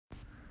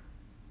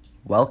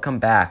Welcome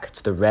back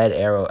to the Red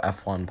Arrow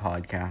F1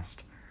 podcast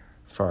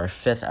for our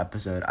 5th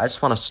episode. I just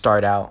want to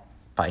start out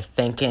by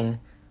thanking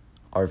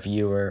our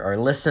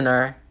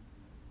listener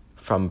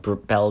from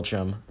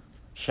Belgium.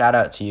 Shout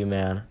out to you,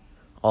 man,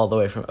 all the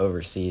way from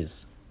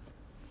overseas.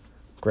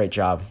 Great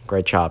job.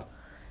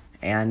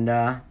 And,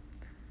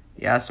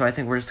 so I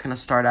think we're just going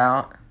to start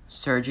out.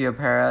 Sergio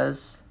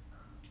Perez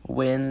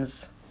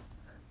wins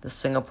the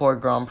Singapore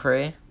Grand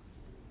Prix.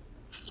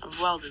 A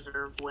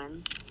well-deserved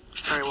win.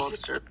 Very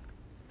well-deserved.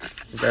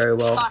 Very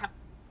well.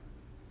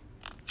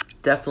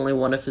 Definitely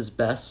one of his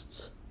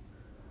best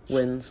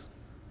wins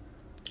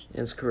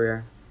in his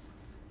career.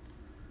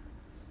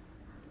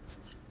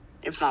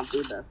 If not the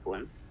best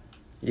win.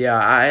 Yeah,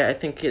 I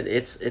think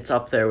it's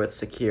up there with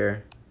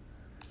Sakir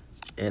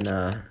in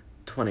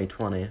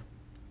 2020.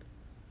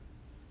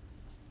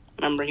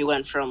 Remember, he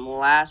went from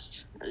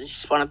last, he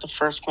spun at the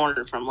first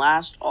corner from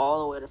last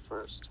all the way to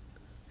first.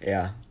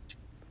 Yeah,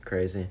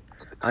 crazy.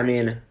 I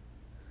mean,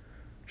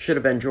 should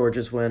have been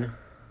George's win.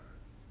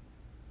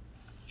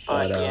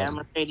 But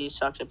Mercedes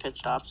sucked at pit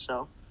stop,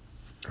 so.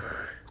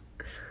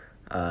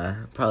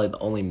 Probably the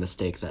only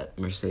mistake that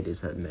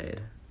Mercedes had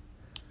made.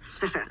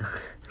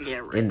 Yeah,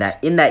 right.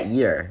 In that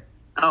year.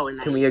 Oh, in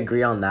that Can we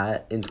agree on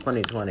that? In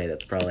 2020,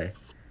 that's probably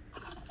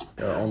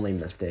their only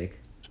mistake.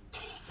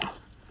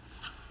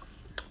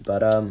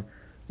 But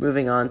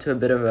moving on to a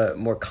bit of a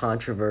more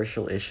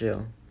controversial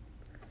issue,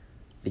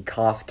 the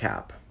cost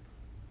cap.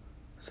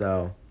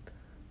 So,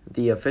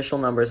 the official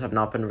numbers have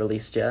not been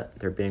released yet.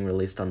 They're being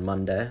released on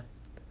Monday.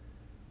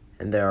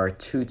 And there are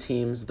 2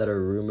 teams that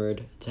are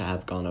rumored to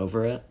have gone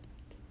over it.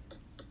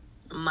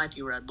 Might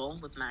be Red Bull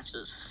with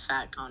Max's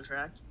fat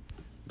contract.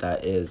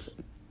 That is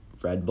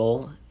Red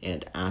Bull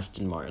and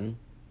Aston Martin.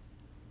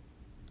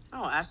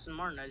 Oh, Aston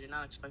Martin, I did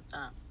not expect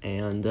that.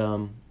 And,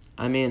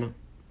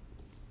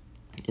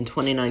 in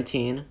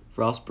 2019,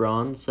 Ross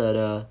Brawn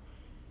said,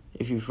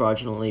 if you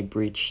fraudulently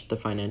breach the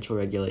financial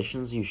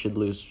regulations, you should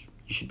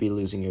be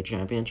losing your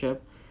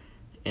championship.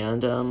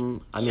 And,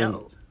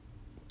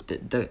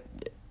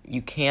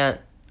 you can't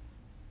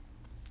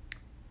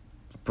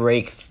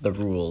break the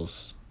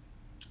rules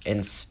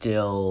and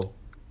still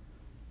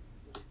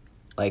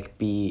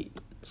be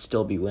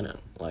winning,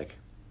 like.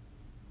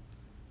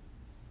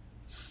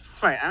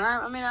 Right, and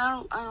I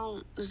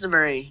don't. This is a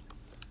very,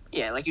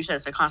 like you said,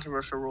 it's a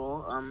controversial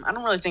rule. I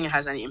don't really think it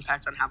has any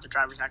impact on how the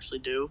drivers actually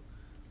do.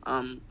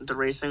 The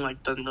racing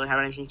doesn't really have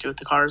anything to do with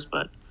the cars,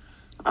 but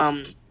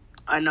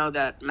I know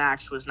that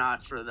Max was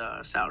not for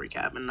the salary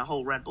cap, and the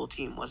whole Red Bull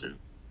team wasn't.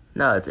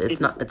 No, it's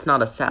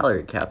not a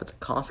salary cap. It's a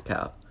cost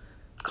cap.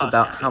 It's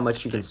about how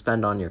much you can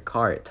spend on your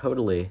car. It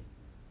totally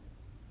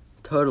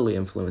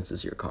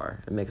influences your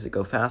car. It makes it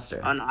go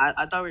faster. Oh no,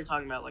 I thought we were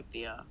talking about I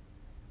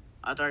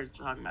thought we were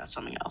talking about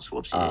something else.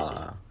 Whoopsie daisy.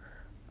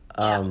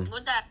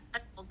 With that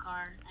Red Bull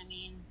car, I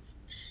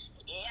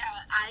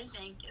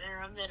think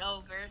they're a bit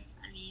over.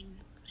 Their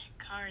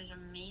car is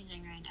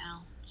amazing right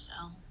now. So.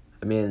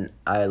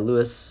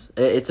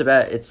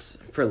 It's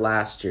for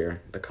last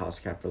year, the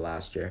cost cap for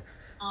last year.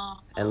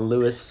 And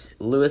Lewis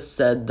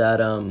said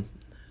that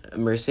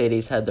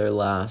Mercedes had their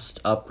last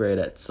upgrade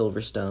at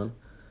Silverstone,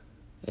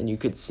 and you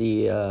could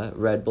see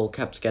Red Bull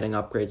kept getting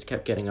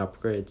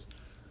upgrades.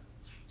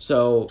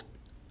 So,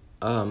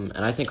 and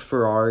I think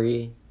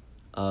Ferrari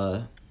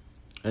and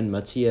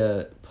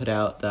Mattia put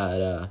out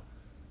that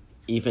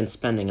even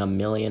spending $1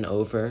 million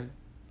over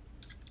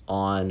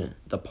on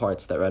the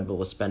parts that Red Bull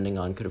was spending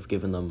on could have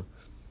given them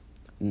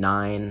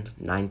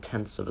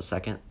 9/10 of a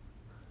second,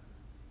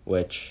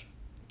 which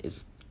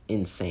is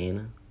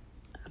insane.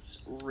 That's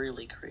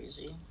really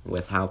crazy.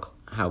 With how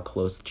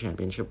close the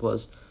championship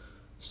was.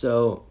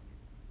 So,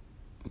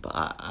 but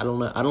I don't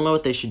know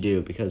what they should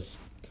do, because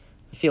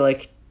I feel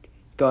like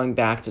going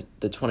back to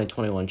the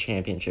 2021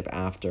 championship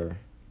after,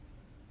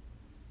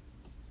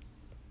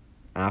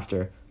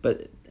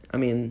 but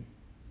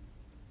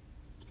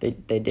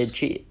they did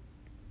cheat.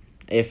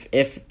 If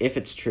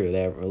it's true,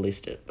 they haven't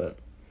released it, but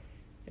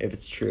if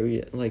it's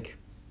true,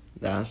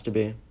 there has to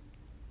be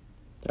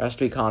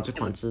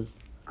consequences.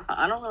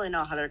 I don't really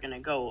know how they're gonna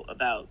go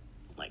about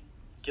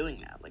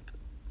doing that.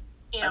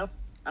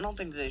 I don't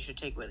think they should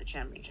take away the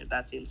championship.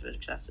 That seems a bit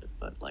excessive,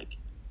 but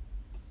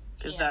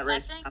because that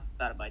race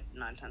got by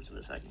 9/10 of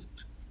a second.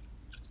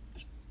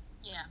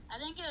 Yeah, I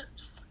think it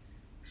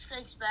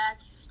strikes back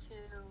to.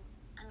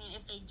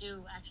 If they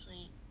do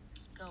actually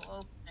go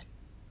over it,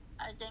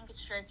 I think it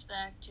strikes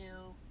back to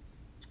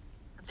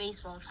a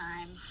baseball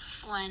time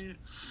when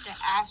the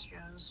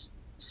Astros.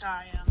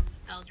 Sorry, I'm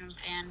a Belgium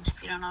fan.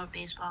 If you don't know what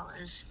baseball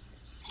is,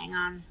 hang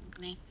on with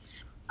me.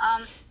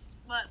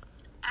 But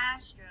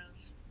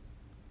Astros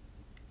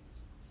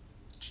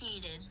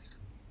cheated,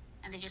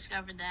 and they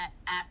discovered that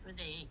after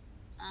they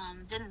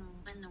didn't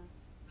win the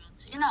World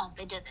Series.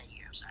 They did that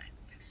year, I'm sorry.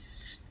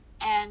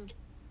 And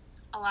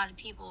a lot of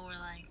people were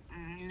like,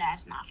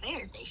 that's not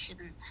fair. They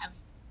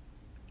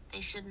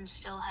shouldn't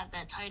still have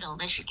that title.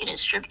 They should get it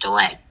stripped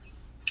away.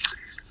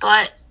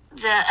 But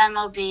the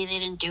MLB, they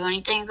didn't do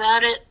anything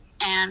about it.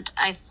 And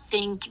I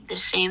think the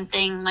same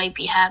thing might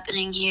be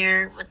happening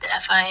here with the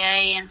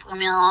FIA and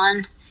Formula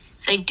One.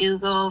 If they do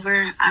go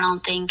over, I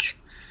don't think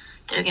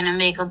they're going to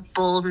make a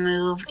bold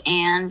move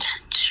and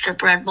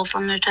strip Red Bull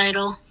from their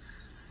title.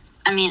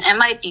 I mean, it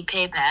might be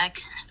payback,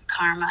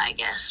 karma, I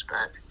guess,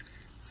 but...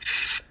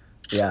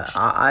 Yeah,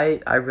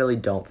 I really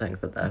don't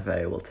think that the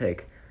FIA will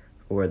take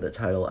over the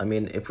title. I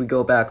mean, if we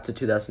go back to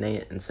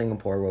 2008 in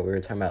Singapore, what we were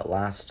talking about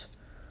last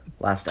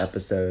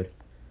episode,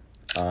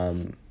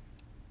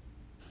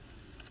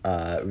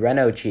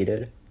 Renault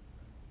cheated,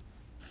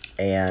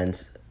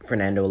 and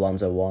Fernando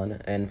Alonso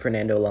won, and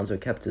Fernando Alonso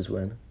kept his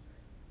win.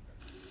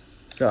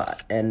 So,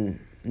 and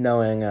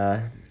knowing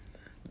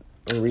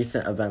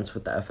recent events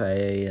with the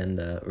FIA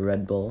and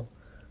Red Bull,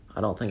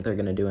 I don't think they're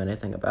going to do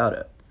anything about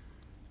it.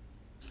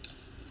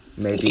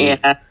 Maybe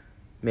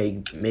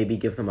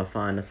give them a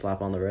fine, a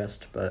slap on the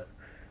wrist, but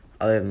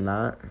other than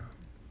that,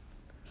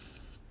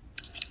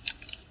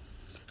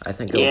 I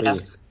think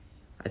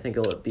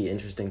it'll be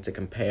interesting to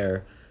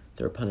compare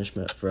their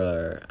punishment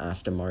for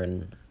Aston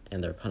Martin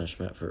and their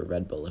punishment for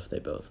Red Bull if they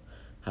both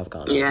have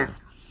gone over.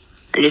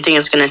 Do you think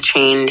it's going to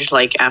change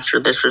like after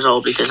this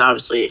result? Because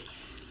obviously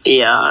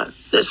the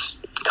this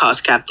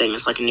cost cap thing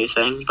is like a new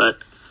thing, but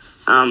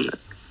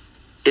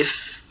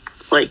if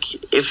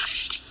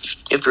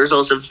the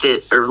results of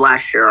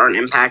last year aren't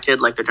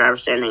impacted, like the driver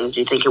standings,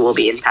 do you think it will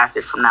be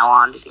impacted from now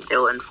on? Do you think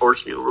they'll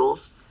enforce new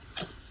rules?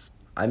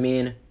 I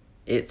mean,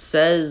 it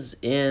says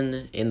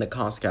in the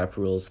cost cap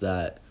rules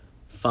that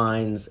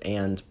fines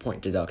and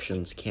point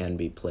deductions can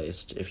be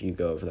placed if you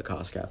go over the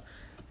cost cap.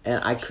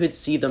 And I could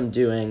see them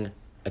doing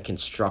a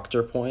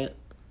constructor point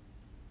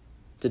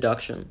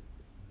deduction,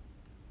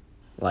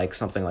 like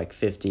something like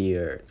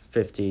 50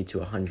 to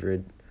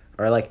 100,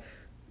 or like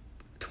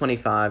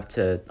 25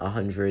 to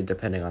 100,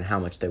 depending on how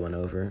much they went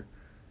over.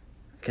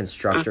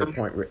 Constructor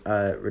point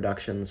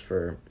reductions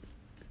for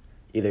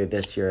either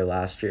this year or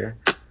last year.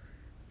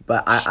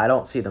 But I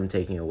don't see them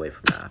taking away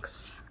from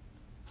Max.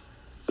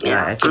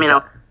 Yeah, I think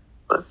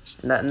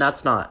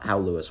that's not how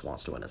Lewis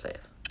wants to win his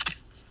 8th.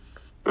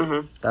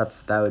 Mm-hmm.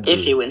 That would be...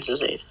 If he wins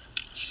his 8th.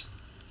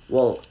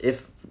 Well,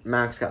 if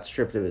Max got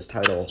stripped of his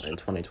title in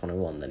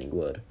 2021, then he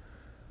would.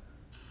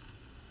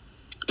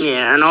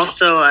 Yeah, and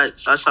also I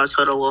saw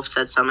Toto Wolff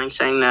said something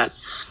saying that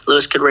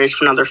Lewis could race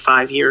for another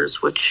 5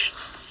 years, which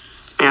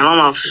I don't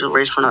know if he'll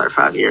race for another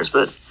 5 years,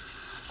 but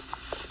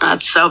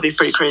that would be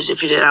pretty crazy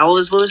if he did. How old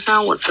is Lewis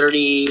now?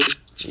 30?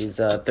 He's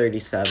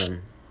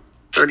 37.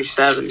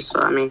 37, so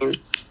I mean,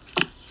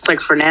 it's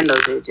like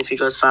Fernando's age if he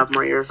goes 5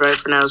 more years, right?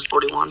 Fernando's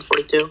 41,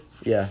 42?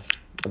 Yeah,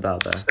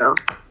 about that. So,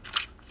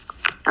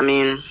 I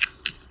mean,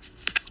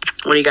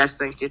 what do you guys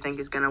think? Do you think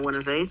he's going to win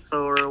his 8th,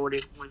 or what do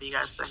you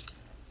guys think?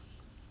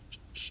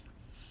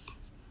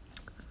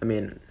 I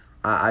mean,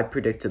 I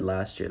predicted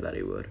last year that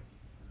he would.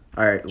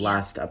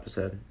 Last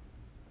episode.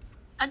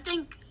 I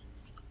think,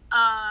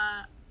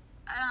 I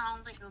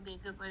don't think it would be a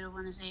good way to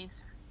win his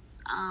 8th.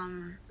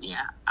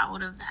 I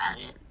would have had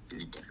it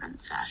in a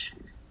different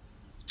fashion.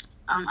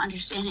 I'm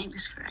understanding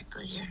this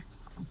correctly here.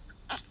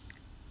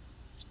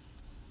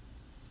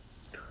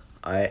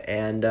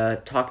 And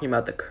talking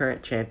about the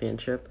current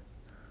championship,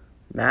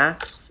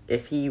 Max,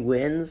 if he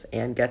wins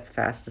and gets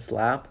fastest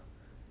lap,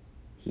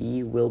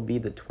 he will be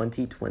the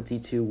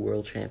 2022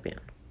 world champion.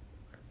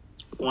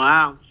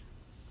 Wow.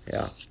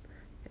 Yeah.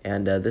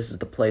 And this is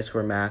the place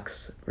where young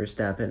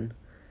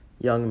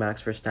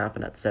Max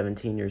Verstappen at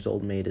 17 years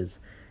old, made his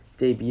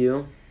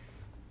debut.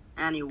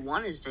 And he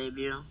won his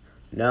debut.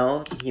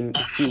 No, he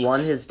won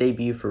his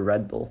debut for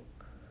Red Bull.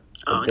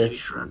 But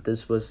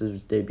this was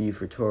his debut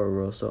for Toro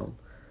Rosso,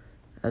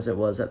 as it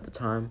was at the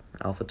time,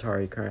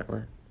 AlphaTauri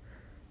currently.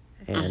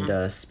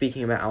 And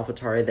speaking about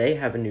AlphaTauri, they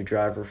have a new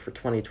driver for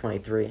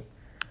 2023,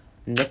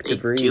 Nick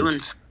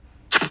DeVries.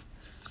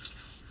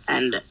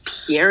 And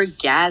Pierre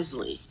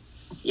Gasly,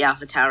 the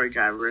AlphaTauri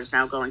driver, is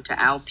now going to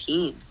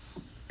Alpine.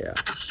 Yeah.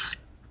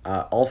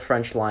 All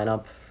French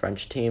lineup,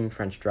 French team,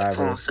 French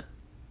driver.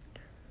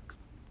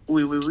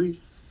 Oui.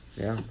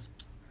 Yeah.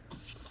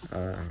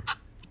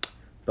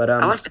 But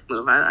I like that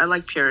move. I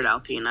like Pierre at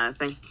Alpine. I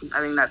think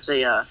that's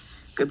a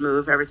good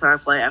move. Every time I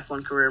play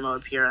F1 career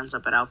mode, Pierre ends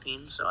up at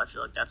Alpine, so I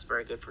feel like that's a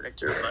very good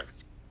predictor. But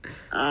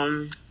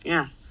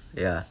yeah.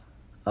 Yeah.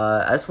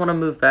 I just want to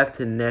move back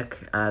to Nick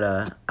at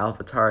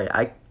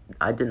AlphaTauri.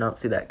 I did not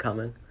see that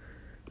coming.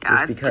 Yeah,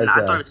 I thought he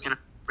was gonna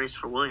race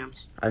for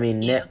Williams. I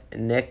mean,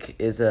 Nick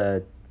is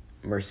a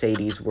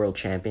Mercedes world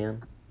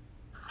champion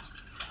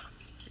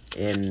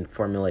in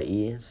Formula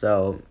E,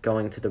 so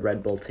going to the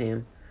Red Bull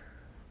team,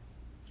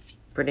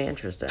 pretty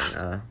interesting.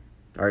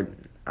 Or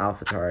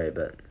AlphaTauri,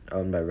 but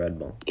owned by Red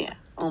Bull. Yeah,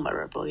 owned by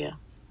Red Bull, yeah.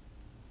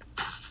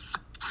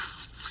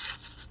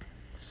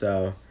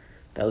 So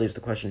that leaves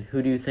the question,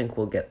 who do you think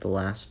will get the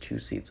last 2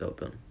 seats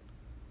open?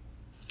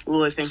 Who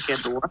do I think get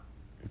the what?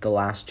 The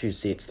last 2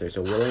 seats. There's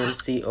a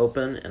Williams seat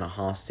open and a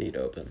Haas seat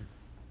open.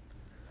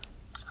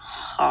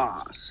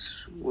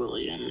 Haas,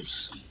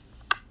 Williams.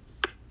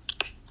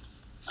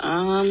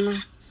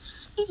 I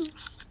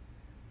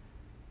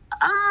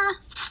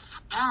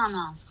don't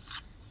know.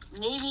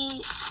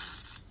 maybe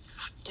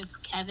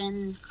if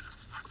Kevin.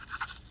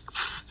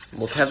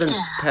 Well,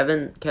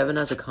 Kevin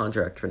has a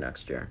contract for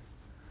next year.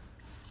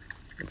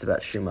 It's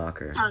about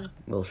Schumacher.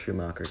 Will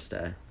Schumacher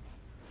stay?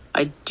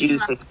 I do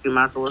think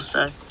Schumacher will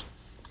stay.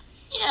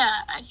 Yeah,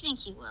 I think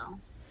he will.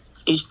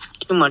 He's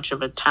too much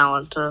of a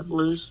talent to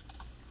lose.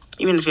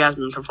 Even if he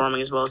hasn't been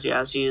performing as well as he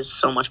has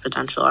so much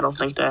potential. I don't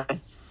think they are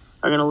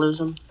going to lose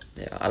him.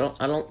 Yeah, I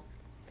don't.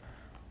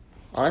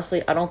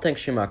 Honestly, I don't think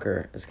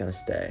Schumacher is going to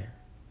stay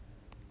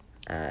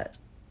at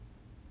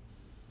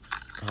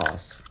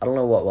Haas. I don't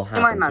know what will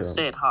happen to him. He might not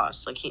stay at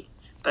Haas,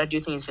 but I do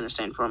think he's going to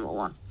stay in Formula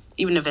 1.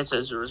 Even if it's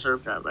as a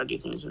reserve driver, I do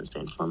think he's going to stay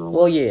in Formula 1.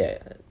 Well, yeah,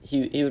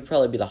 he would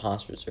probably be the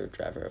Haas reserve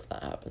driver if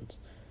that happens.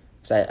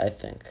 Because I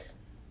think.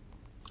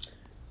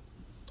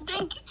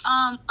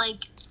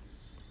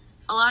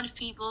 A lot of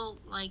people,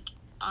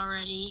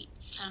 already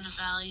kind of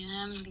value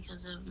him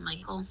because of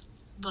Michael,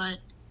 but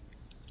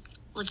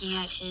looking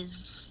at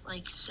his,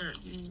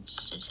 certain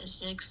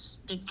statistics,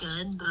 they're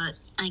good, but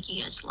I think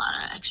he gets a lot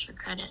of extra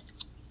credit.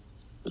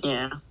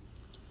 Yeah.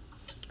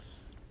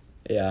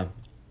 Yeah.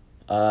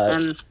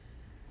 And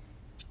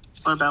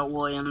what about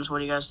Williams? What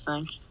do you guys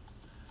think?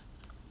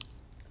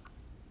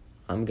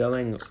 I'm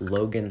going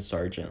Logan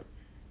Sargent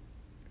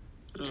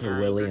to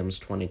Williams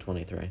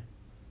 2023.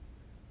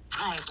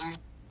 I agree.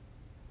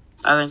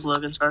 I think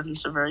Logan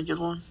Sargent's a very good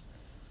one.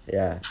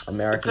 Yeah,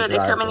 American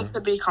driver. It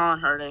could be Colin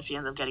Herta if he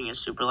ends up getting his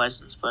super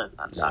license, but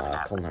that's not going to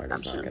happen. Colin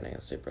Herta's not getting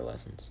a super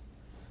license.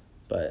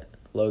 But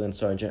Logan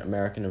Sargent,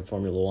 American in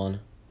Formula 1.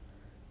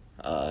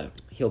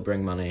 He'll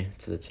bring money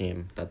to the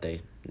team that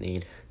they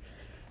need.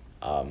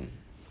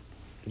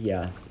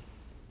 Yeah,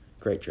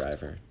 great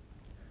driver.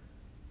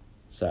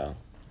 So,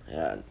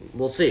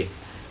 we'll see.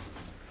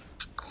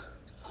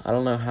 I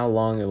don't know how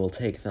long it will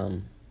take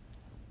them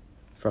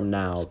from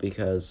now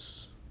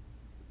because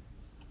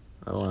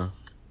I don't know.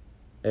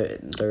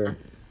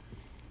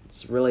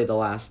 It's really the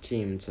last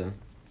teams to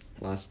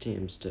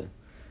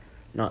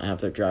not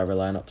have their driver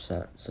lineup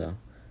set. So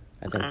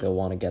I think they'll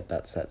want to get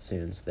that set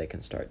soon so they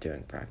can start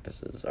doing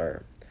practices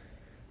or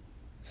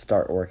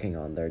start working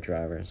on their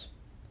drivers.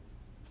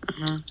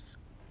 Mm-hmm.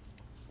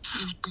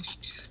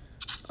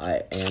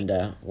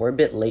 We're a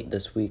bit late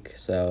this week,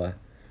 so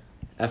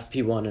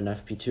FP1 and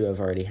FP2 have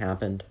already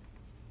happened.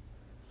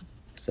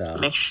 So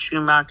Mick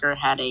Schumacher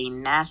had a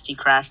nasty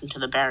crash into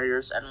the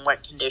barriers and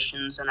wet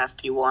conditions in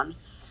FP1,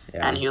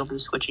 and he'll be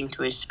switching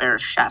to a spare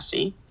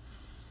chassis.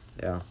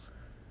 Yeah,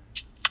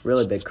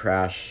 really big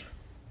crash.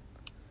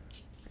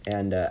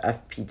 And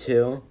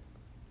FP2,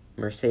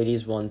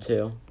 Mercedes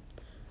 1-2,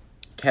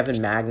 Kevin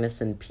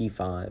Magnussen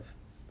P5,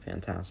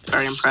 fantastic.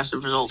 Very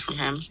impressive result from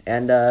him.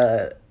 And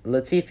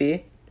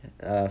Latifi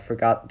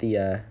forgot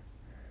the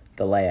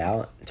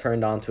layout,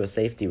 turned onto a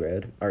safety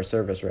road or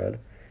service road,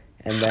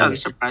 and then doesn't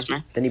surprise me.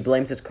 Then he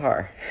blames his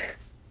car.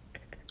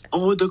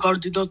 Oh, the car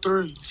did not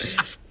turn.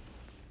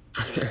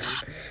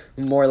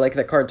 More like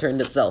the car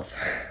turned itself.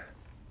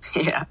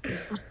 Yeah.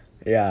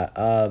 Yeah.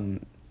 I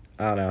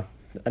don't know.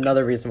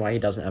 Another reason why he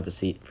doesn't have a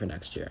seat for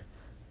next year.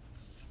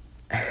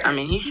 I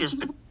mean, he's just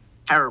been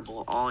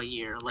terrible all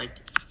year,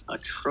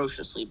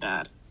 atrociously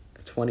bad.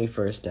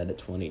 21st out of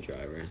 20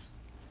 drivers.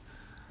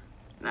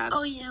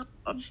 That's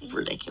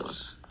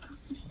ridiculous.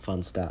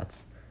 Fun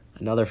stats.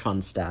 Another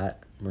fun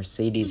stat,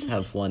 Mercedes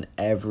have won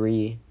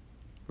every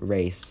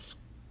race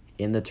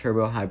in the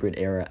turbo hybrid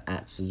era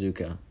at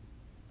Suzuka.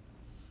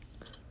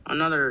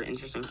 Another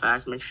interesting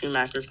fact, Mick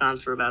Schumacher's gone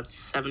through about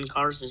 7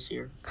 cars this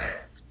year.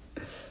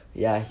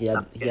 Yeah,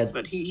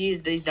 but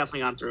he's definitely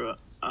gone through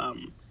a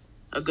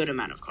good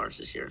amount of cars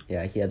this year.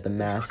 Yeah, he had the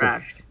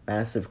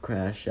massive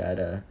crash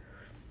at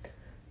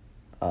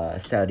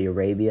Saudi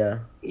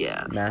Arabia.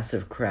 Yeah.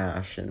 Massive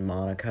crash in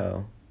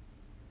Monaco.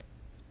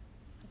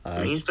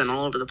 He's been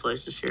all over the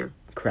place this year.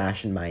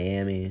 Crash in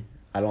Miami.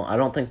 I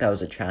don't think that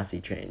was a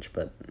chassis change,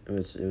 but it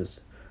was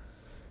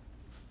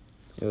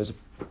a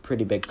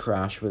pretty big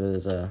crash with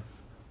his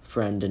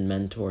friend and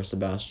mentor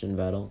Sebastian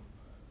Vettel.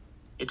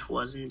 It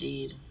was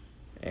indeed.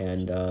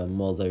 And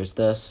there's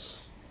this,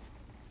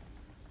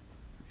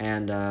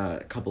 and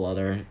a couple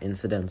other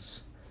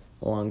incidents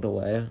along the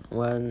way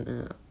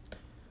when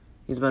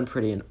he's been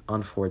pretty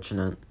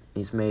unfortunate.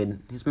 He's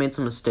made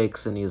some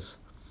mistakes and he's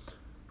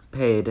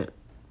paid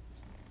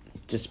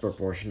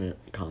disproportionate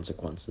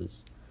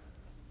consequences.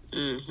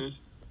 Mm-hmm.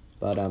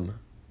 But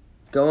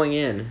going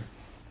in,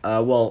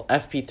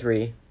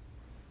 FP3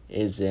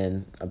 is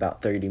in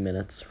about 30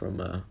 minutes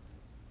from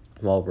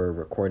while we're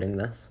recording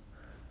this,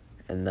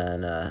 and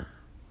then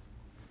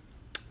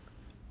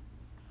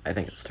I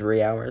think it's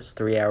 3 hours.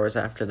 3 hours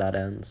after that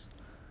ends,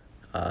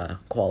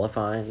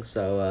 qualifying.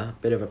 So a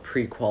bit of a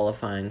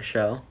pre-qualifying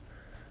show.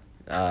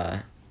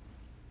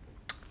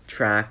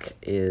 Track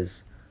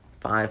is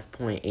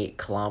 5.8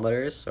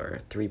 kilometers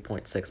or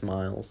 3.6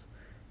 miles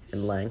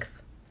in length.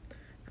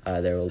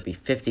 There will be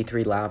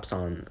 53 laps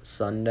on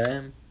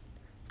Sunday.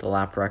 The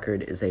lap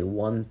record is a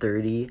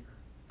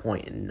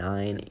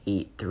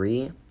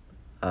 1:30.983,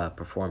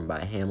 performed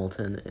by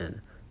Hamilton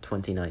in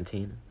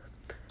 2019.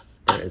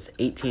 There is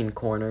 18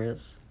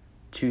 corners,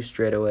 2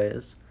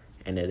 straightaways,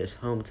 and it is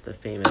home to the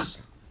famous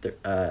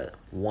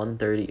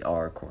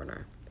 130R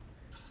corner.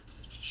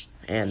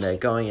 And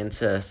going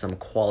into some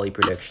quali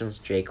predictions,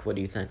 Jake, what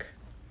do you think?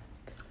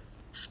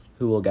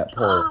 Who will get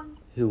pole?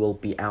 Who will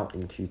be out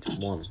in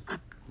Q1?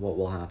 What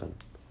will happen?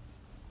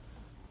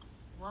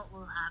 What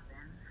will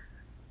happen?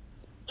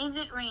 Is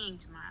it raining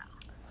tomorrow?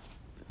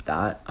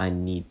 That I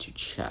need to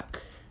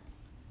check.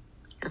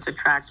 It's a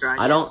track drive.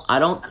 I don't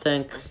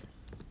think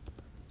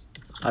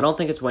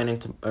it's raining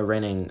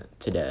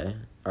today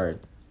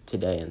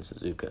in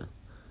Suzuka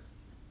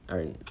or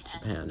in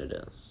Japan. It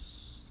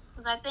is.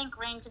 Because I think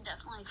rain could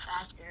definitely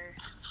factor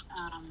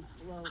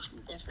low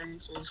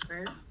differences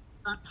for.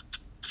 I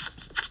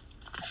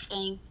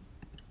think,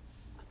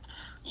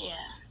 yeah,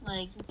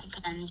 like it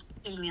depends.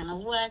 Give me on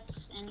the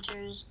wets,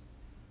 enters.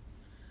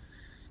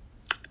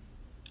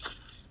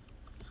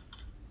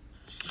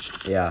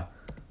 Yeah,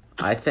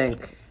 I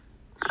think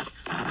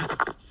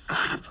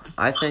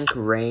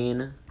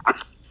rain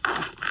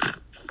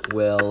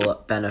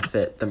will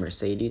benefit the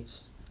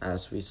Mercedes,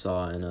 as we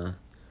saw in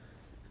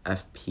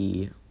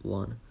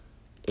FP1.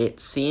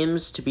 It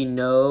seems to be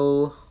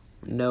no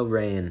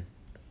rain.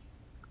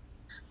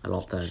 I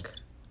don't think.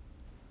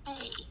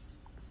 Hey,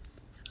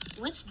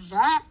 with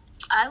that,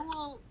 I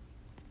will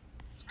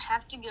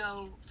have to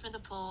go for the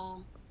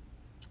pole.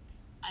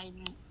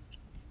 I'm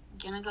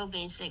gonna go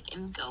basic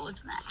and go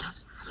with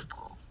Max for the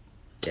pole.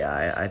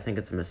 Yeah, I think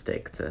it's a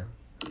mistake to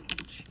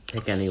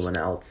pick anyone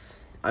else.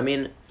 I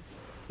mean,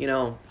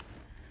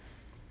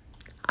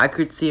 I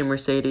could see a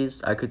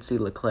Mercedes, I could see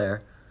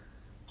Leclerc,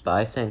 but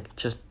I think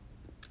just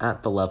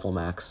at the level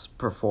Max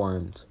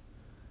performed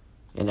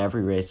in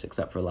every race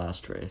except for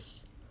last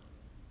race,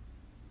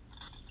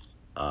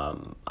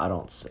 I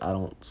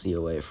don't see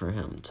a way for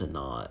him to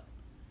not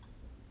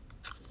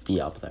be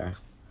up there.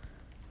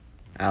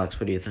 Alex,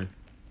 what do you think?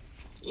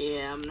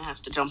 Yeah, I'm gonna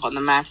have to jump on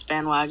the Max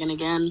bandwagon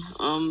again.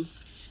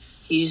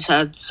 He's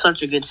had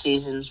such a good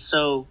season,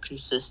 so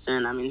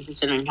consistent. I mean,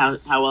 considering how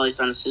well he's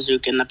done at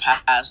Suzuka in the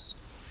past,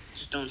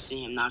 just don't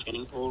see him not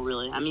getting pole,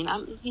 really. I mean,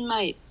 he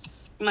might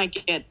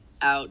get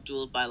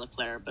out-dueled by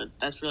Leclerc, but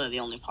that's really the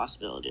only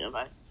possibility of,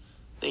 I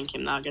think,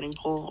 him not getting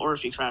pole, or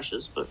if he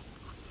crashes, but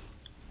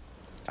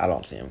I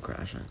don't see him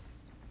crashing.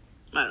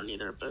 I don't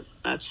either, but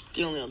that's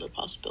the only other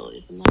possibility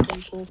of him not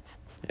getting pole.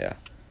 Yeah.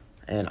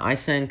 And I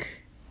think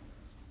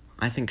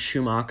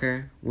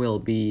Schumacher will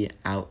be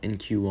out in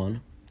Q1,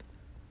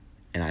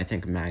 and I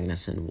think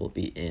Magnussen will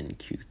be in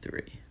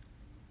Q3.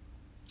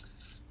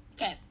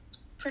 Okay,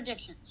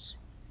 predictions.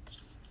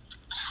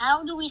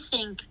 How do we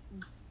think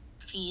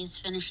he is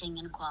finishing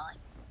in quali?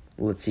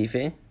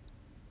 Latifi?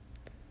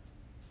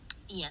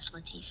 Yes,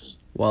 Latifi.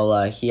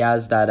 Well, he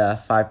has that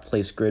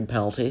 5-place grid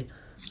penalty,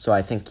 so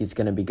I think he's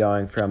going to be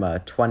going from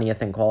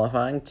 20th in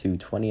qualifying to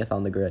 20th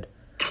on the grid.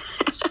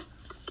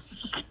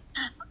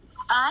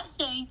 I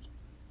think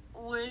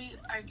we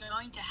are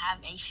going to have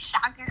a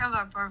shocker of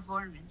a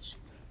performance.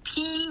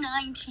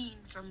 P19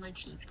 from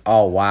Latifi.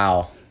 Oh,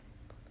 wow.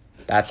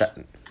 That's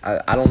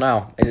I don't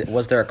know.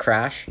 Was there a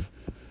crash?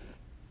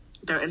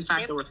 In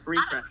fact, there were 3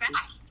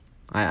 crashes.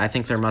 I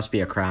think there must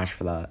be a crash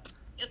for that.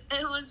 It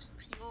was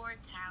pure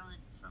talent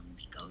from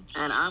Go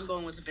Team. And I'm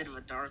going with a bit of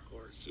a dark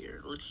horse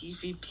here.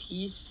 Latifi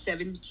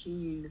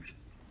P17.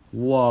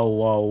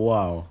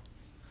 Whoa.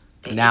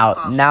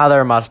 Now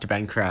there must have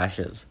been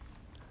crashes.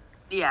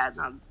 Yeah,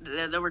 no,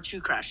 there were 2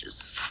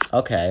 crashes.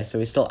 Okay, so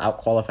he still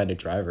out-qualified a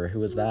driver. Who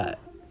was that?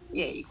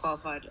 Yeah, he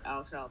qualified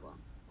Alex Albon.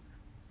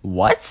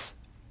 What?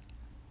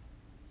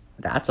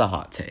 That's a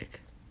hot take.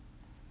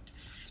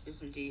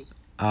 Yes, indeed.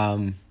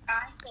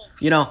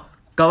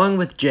 Going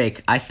with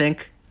Jake, I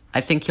think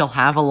he'll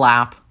have a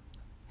lap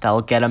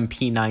that'll get him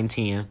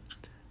P19.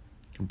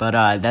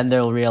 But then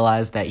they'll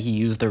realize that he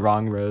used the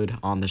wrong road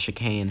on the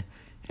chicane,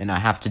 and I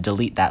have to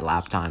delete that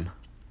lap time.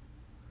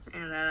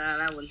 And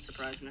that wouldn't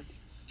surprise me.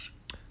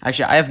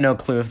 Actually, I have no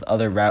clue if the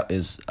other route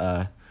is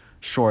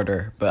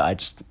shorter, but I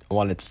just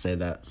wanted to say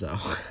that, so.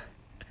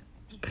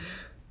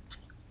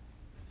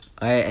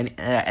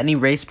 Any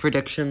race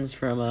predictions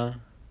from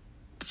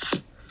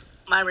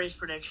My race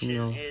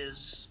prediction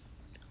is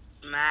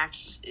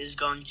Max is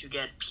going to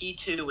get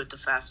P2 with the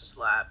fastest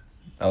lap.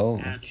 Oh.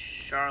 And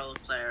Charles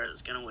Leclerc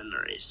is going to win the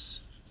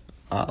race.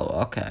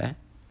 Oh, okay.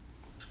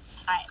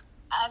 I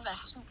have a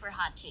super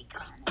hot take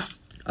coming.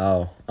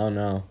 Oh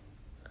no.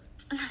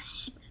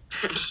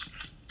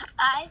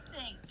 I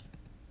think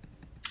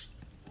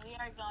we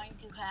are going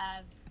to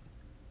have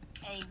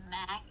a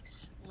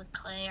Max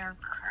Leclerc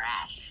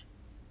crash.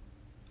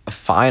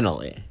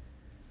 Finally.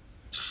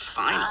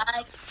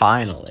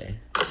 Finally.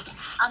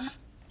 I'm not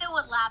sure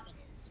what lap it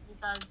is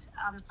because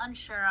I'm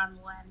unsure on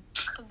when.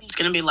 It's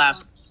going to be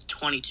lap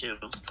 22.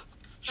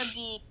 Could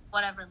be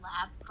whatever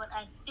lap, but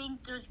I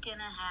think there's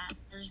gonna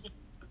be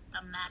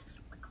a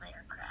Max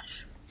Leclerc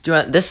crash.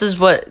 This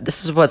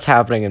is what's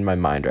happening in my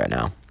mind right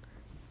now.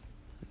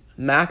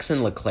 Max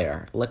and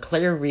Leclerc.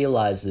 Leclerc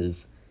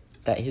realizes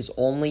that his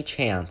only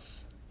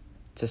chance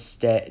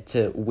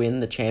to win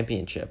the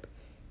championship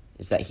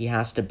is that he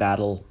has to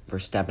battle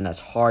Verstappen as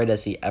hard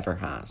as he ever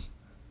has.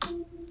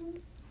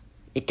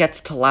 It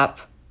gets to lap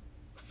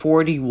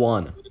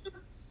 41.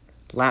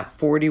 Lap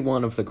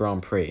 41 of the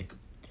Grand Prix.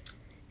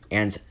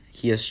 And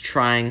he is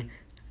trying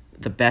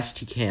the best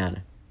he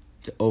can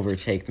to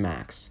overtake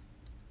Max.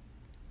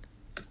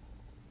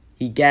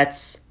 He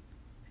gets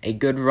a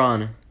good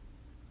run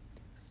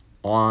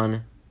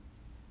on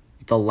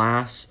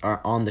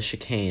the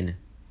chicane,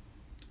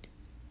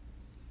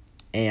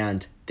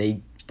 and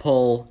they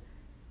pull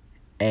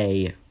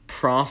a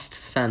Prost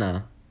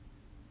Senna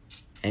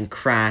and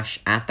crash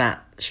at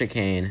that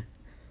chicane.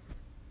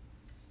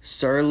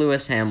 Sir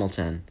Lewis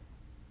Hamilton,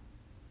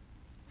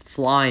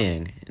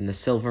 flying in the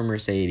silver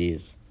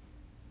Mercedes,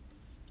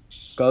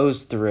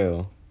 goes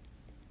through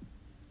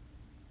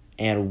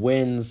and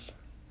wins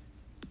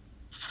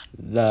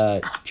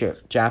the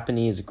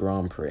Japanese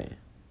Grand Prix.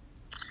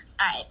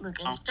 Alright,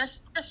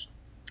 Lucas,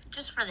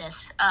 just for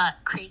this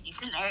crazy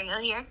scenario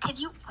here, can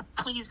you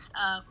please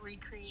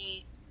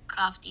recreate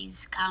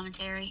Crofty's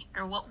commentary?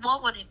 Or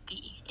what would it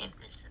be if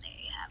this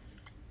scenario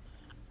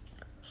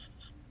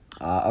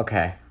happened?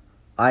 Okay.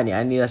 I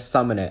need to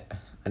summon it.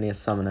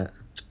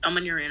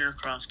 Summon your inner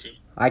Crofty.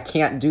 I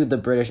can't do the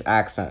British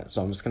accent,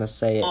 so I'm just gonna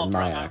say it in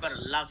my accent. I've got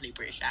a lovely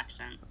British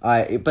accent.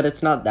 But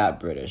it's not that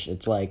British.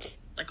 It's like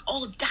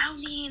all down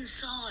the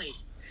inside.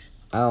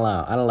 I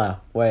don't know.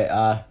 Wait,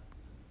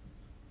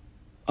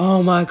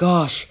 oh my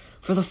gosh.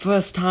 For the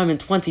first time in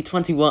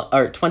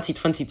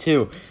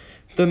 2022,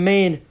 the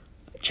main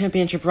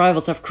championship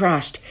rivals have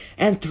crashed,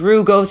 and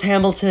through goes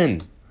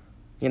Hamilton.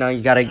 You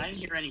gotta. I didn't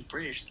hear any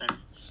British then.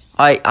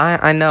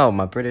 I know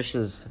my British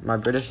is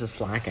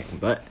slacking,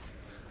 but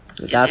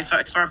that's.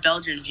 If our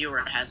Belgian viewer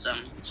has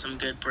some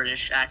good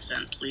British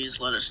accent, please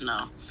let us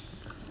know.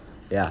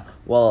 Yeah,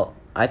 well,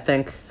 I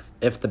think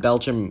if the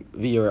Belgian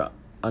viewer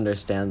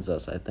understands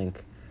us, I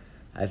think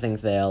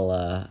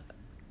they'll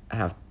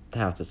have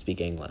to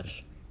speak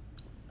English.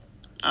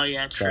 Oh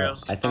yeah, true.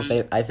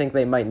 So I think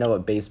they might know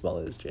what baseball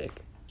is, Jake.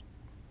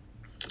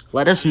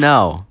 Let us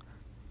know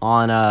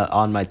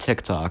on my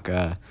TikTok,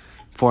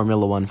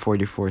 Formula 1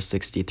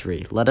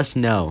 4463. Let us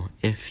know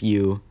if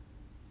you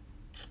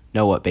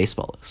know what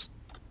baseball is.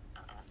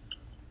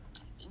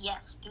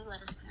 Yes, do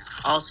let us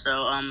know.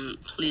 Also,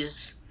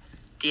 please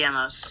DM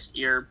us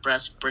your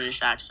best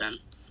British accent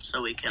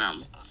so we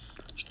can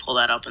pull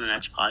that up in the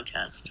next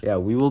podcast. Yeah,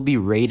 we will be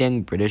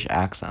rating British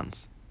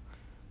accents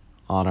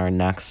on our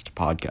next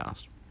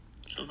podcast.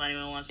 So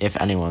if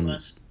anyone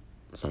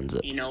sends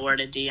it. You know where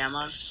to DM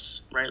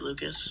us, right,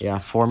 Lucas? Yeah,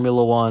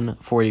 Formula 1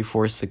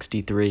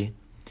 4463,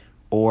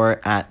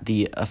 or at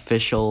the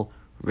official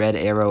Red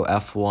Arrow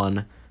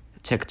F1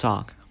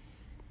 TikTok.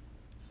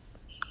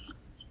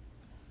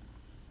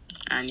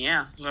 And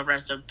yeah, whoever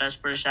has the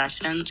best British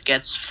accent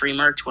gets free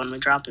merch when we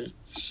drop it.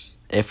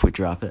 If we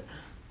drop it.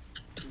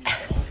 No,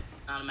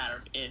 not a matter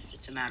of if,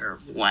 it's a matter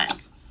of when.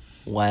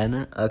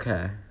 When?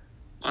 Okay.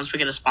 Once we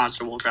get a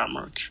sponsor, we'll drop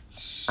merch.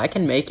 I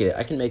can make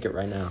it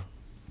right now.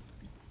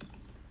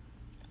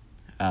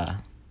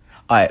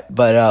 Alright,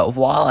 but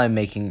while I'm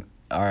making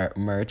our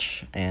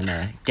merch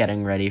and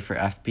getting ready for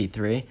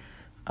FP3,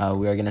 we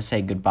are going to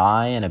say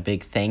goodbye and a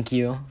big thank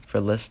you for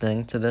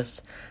listening to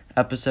this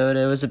episode.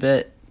 It was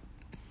a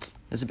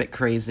bit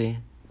crazy,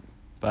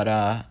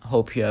 but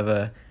hope you have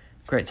a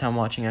great time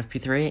watching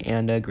FP3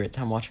 and a great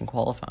time watching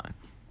qualifying.